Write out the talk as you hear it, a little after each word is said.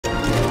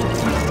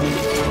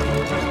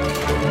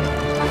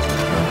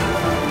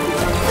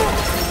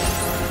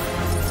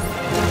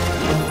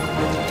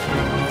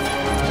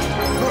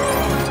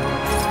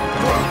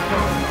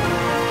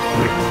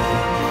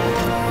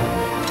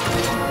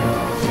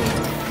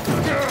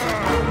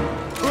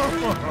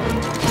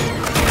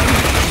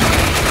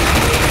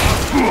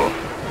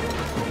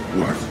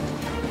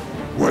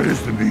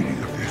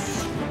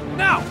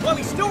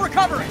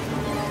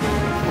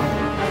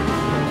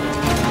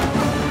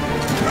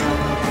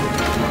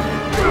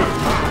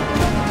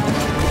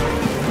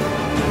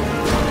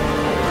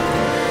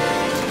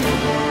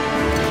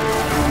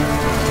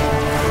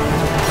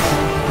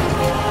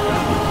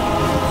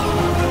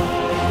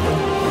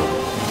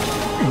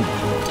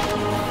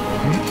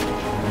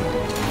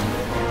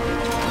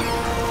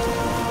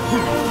You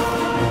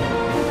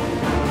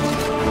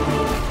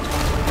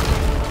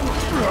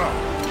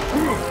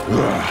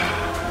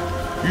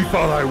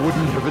thought I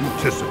wouldn't have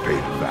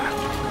anticipated that.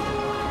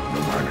 No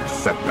minor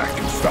setback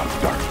can stop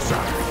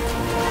Darkseid.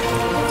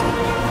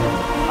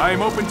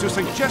 I'm open to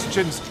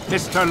suggestions,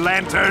 Mr.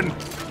 Lantern.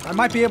 I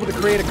might be able to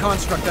create a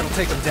construct that'll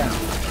take them down,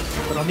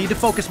 but I'll need to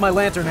focus my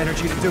lantern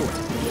energy to do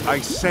it. I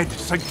said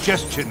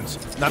suggestions,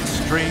 not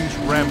strange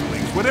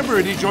ramblings. Whatever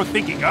it is you're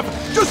thinking of,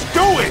 just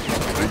do it!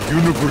 The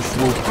universe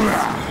will...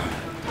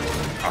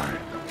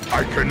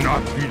 I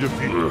cannot be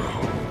defeated.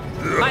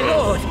 My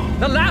lord,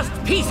 the last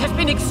piece has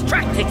been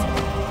extracted!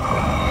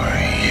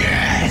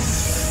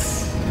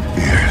 Yes.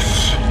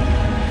 Yes.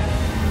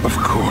 Of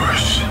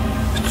course.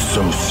 It's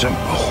so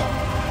simple.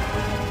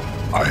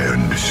 I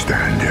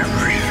understand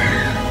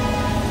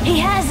everything. He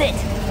has it!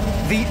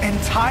 The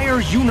entire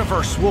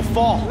universe will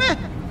fall.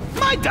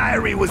 My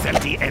diary was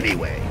empty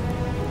anyway.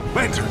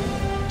 Lantern,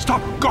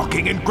 stop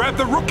gawking and grab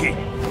the rookie!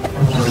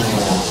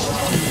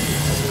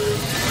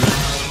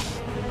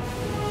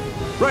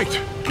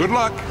 Right, good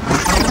luck.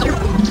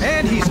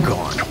 And he's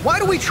gone. Why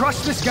do we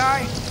trust this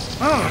guy?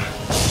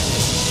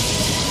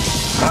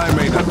 I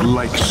may not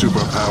like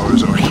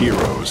superpowers or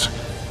heroes,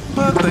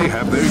 but they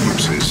have their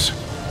uses.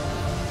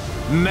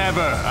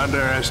 Never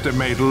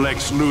underestimate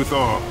Lex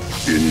Luthor.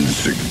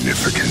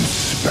 Insignificant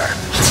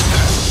spats.